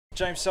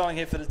James Starling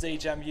here for the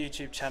DeeJam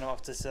YouTube channel.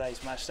 After today's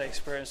matchday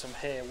experience, I'm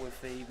here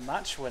with the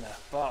match winner,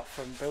 Bart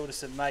from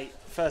Bildeston. Mate,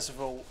 first of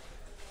all,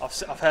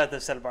 I've heard the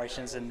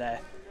celebrations in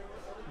there.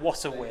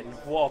 What a win,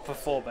 what a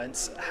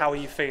performance. How are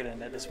you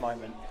feeling at this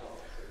moment?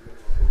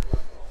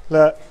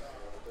 Look,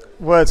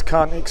 words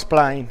can't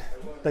explain.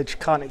 They just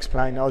can't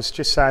explain. I was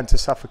just saying to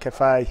Suffolk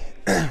FA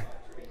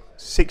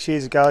 6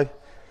 years ago,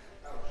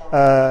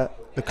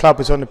 the club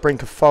was on the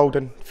brink of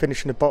folding,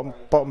 finishing the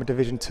bottom of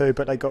Division 2,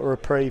 but they got a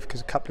reprieve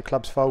because a couple of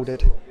clubs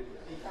folded.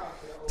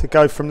 To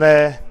go from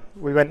there,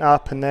 we went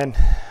up, and then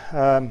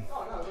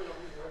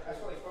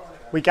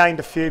we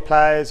gained a few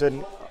players,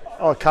 and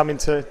I come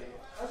into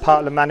part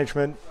of the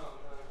management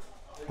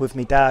with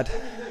my dad.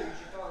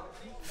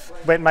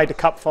 Went and made the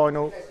cup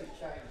final,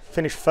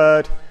 finished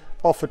third,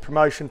 offered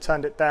promotion,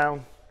 turned it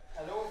down.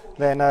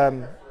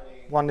 Then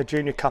won the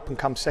Junior Cup and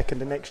come second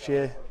the next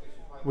year.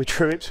 We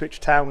drew Ipswich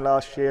Town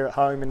last year at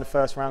home in the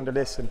first round of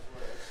this, and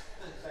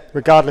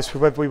regardless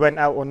of whether we went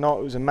out or not,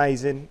 it was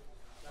amazing.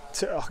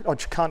 I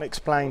just can't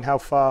explain how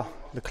far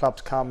the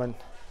club's come, and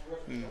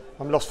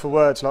I'm lost for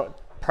words. Like,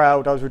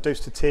 proud, I was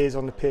reduced to tears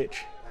on the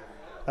pitch.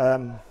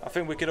 I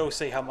think we could all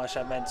see how much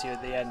that meant to you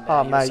at the end.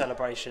 Oh, Your mate,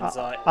 celebrations,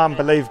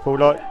 unbelievable.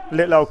 Like,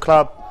 little old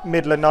club,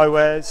 middle of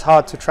nowhere. It's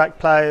hard to track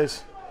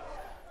players,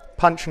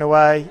 punching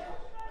away.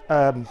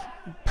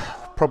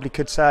 Probably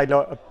could say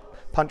like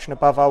punching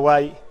above our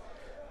weight.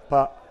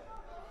 But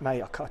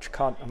mate, I just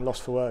can't. I'm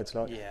lost for words.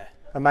 Like, yeah,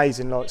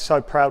 amazing. Like,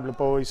 so proud of the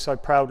boys. So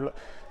proud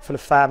for the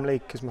family,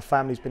 because my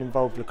family's been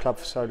involved with the club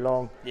for so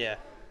long. Yeah.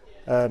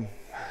 And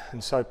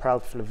so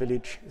proud for the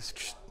village. It's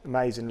just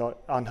amazing. Like,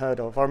 unheard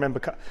of. I remember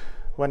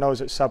when I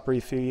was at Sudbury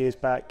a few years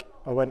back,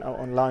 I went out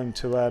on loan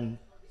to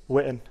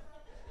Whitton,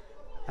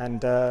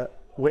 and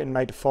Whitton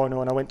made the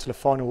final, and I went to the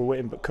final with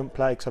Whitton but couldn't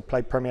play because I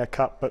played Premier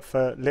Cup. But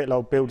for little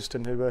old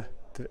Bildeston, who were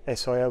the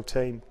SIL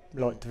team,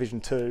 like Division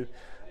 2,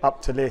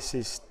 up to this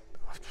is,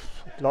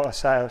 like I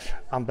say,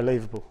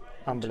 unbelievable.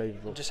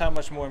 Unbelievable. Just how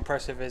much more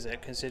impressive is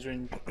it,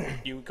 considering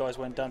you guys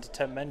went down to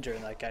 10 men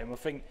during that game? I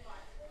think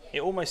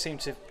it almost seemed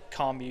to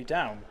calm you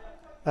down,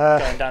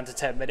 going down to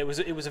 10 men. It was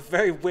a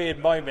very weird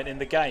moment in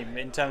the game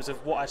in terms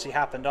of what actually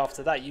happened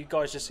after that. You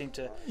guys just seemed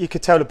to... You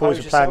could tell the boys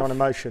were playing on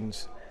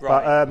emotions.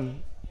 Right. But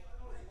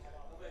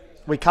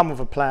we come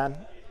with a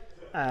plan,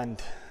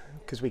 and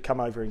because we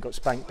come over and got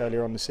spanked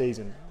earlier on the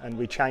season, and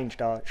we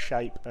changed our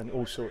shape and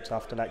all sorts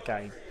after that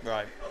game.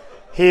 Right.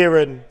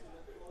 Hearing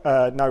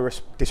no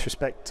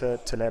disrespect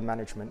to their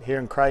management,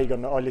 hearing Craig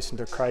I listened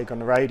to Craig on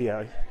the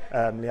radio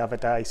the other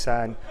day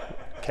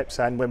kept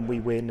saying when we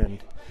win,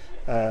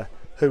 and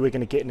who we're going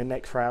to get in the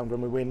next round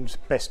when we win,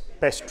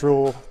 best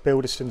draw,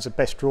 Bildeston's the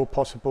best draw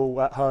possible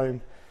at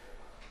home.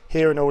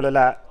 Hearing all of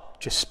that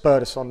just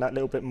spurred us on that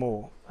little bit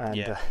more,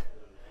 and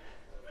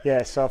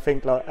yeah, so I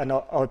think, like, and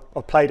I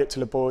played it to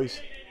the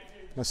boys,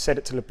 and I said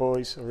it to the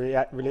boys, I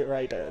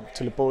reiterated it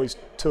to the boys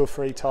 2 or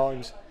 3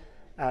 times,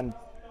 and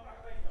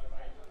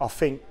I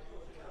think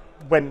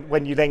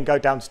when you then go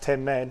down to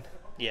 10 men,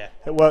 yeah,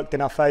 it worked in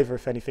our favour,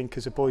 if anything,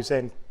 because the boys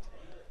then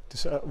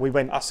we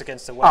went us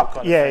against the world up.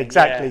 Kind of yeah, thing.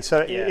 exactly.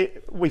 Yeah.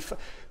 So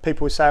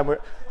people were saying,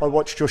 I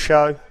watched your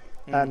show,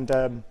 and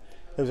there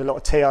was a lot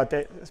of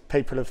TRD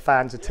people, of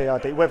fans of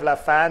TRD, whether they're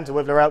fans or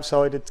whether they're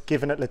outsiders,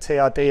 giving it the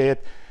TRD.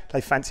 They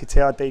fancy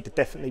TRD to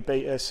definitely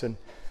beat us, and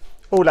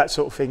all that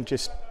sort of thing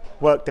just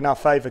worked in our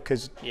favour,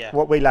 because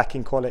what we lack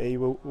in quality,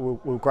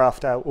 we'll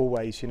graft out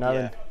always, you know.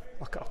 And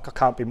I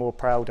can't be more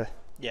proud of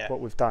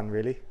what we've done,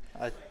 really.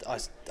 I'm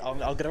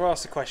going to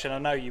ask the question. I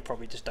know you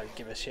probably just don't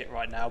give a shit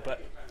right now,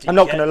 but I'm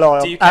not going to lie,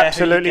 I'm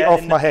absolutely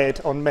off my head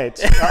on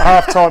meds. At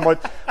half time,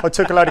 I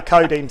took a load of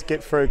codeine to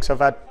get through because I've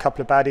had a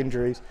couple of bad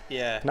injuries.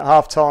 Yeah. And at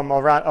half time, I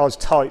was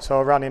tight, so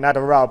I ran in, had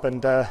a rub,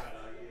 and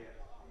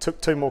took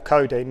 2 more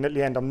codeine. And at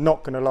the end, I'm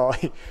not going to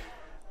lie,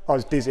 I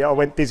was dizzy. I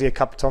went dizzy a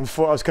couple of times,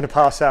 thought I was going to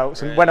pass out.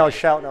 So when I was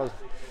shouting,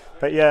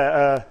 but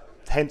yeah,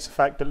 hence the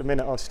fact that at the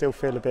minute I still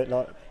feel a bit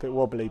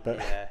wobbly, but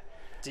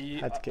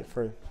had to get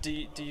through. Do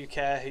you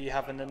care who you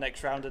have in the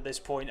next round at this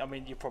point? I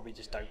mean, you probably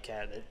just don't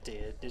care, do you?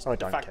 I don't care.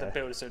 The fact that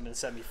Bildeston in the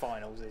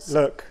semi-finals is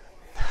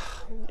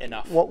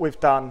enough. What we've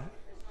done,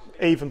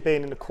 even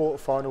being in the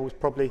quarter-finals,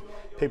 probably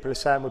people are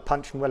saying we're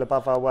punching well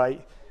above our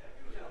weight.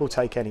 We'll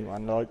take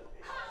anyone. Like,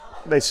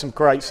 there's some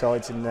great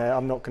sides in there.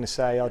 I'm not going to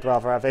say I'd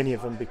rather have any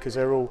of them, because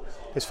they're all,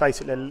 let's face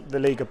it, they're the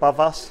league above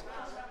us.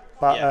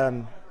 But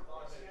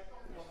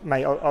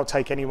mate, I'll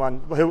take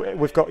anyone.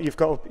 You've got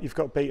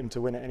to beat them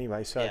to win it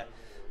anyway. So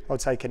I'll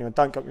take anyone.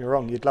 Don't get me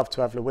wrong. You'd love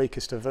to have the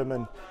weakest of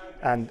them,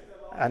 and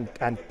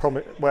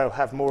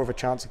have more of a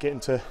chance of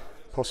getting to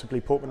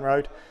possibly Portman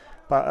Road.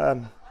 But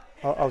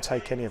I'll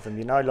take any of them.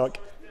 You know,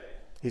 like,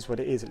 is what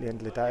it is at the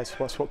end of the day. It's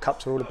what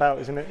cups are all about,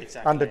 isn't it?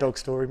 Exactly. Underdog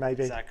story,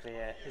 maybe. Exactly.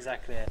 Yeah.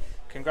 Exactly. Yeah.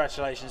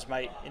 Congratulations,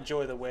 mate.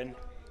 Enjoy the win,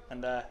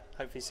 and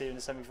hopefully see you in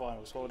the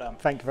semi-finals. Well done.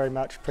 Thank you very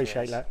much.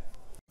 Appreciate that.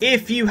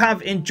 If you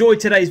have enjoyed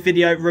today's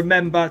video,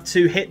 remember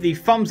to hit the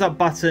thumbs up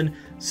button,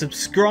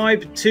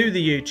 subscribe to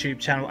the YouTube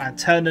channel and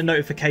turn the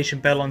notification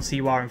bell on so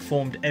you are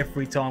informed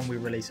every time we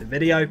release a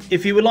video.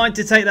 If you would like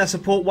to take that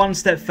support one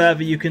step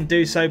further, you can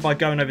do so by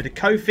going over to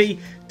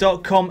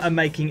Ko-fi.com and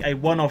making a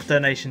one-off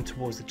donation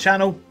towards the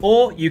channel,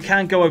 or you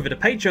can go over to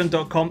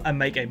Patreon.com and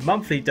make a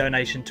monthly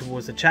donation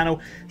towards the channel.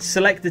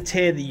 Select the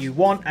tier that you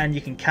want and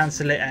you can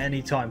cancel it at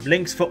any time.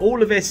 Links for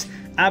all of this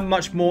and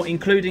much more,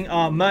 including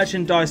our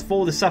merchandise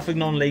for the Suffolk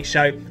Non-League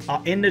show,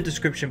 are in the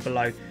description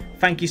below.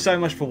 Thank you so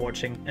much for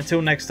watching.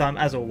 Until next time,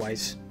 as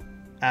always,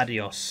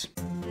 adios.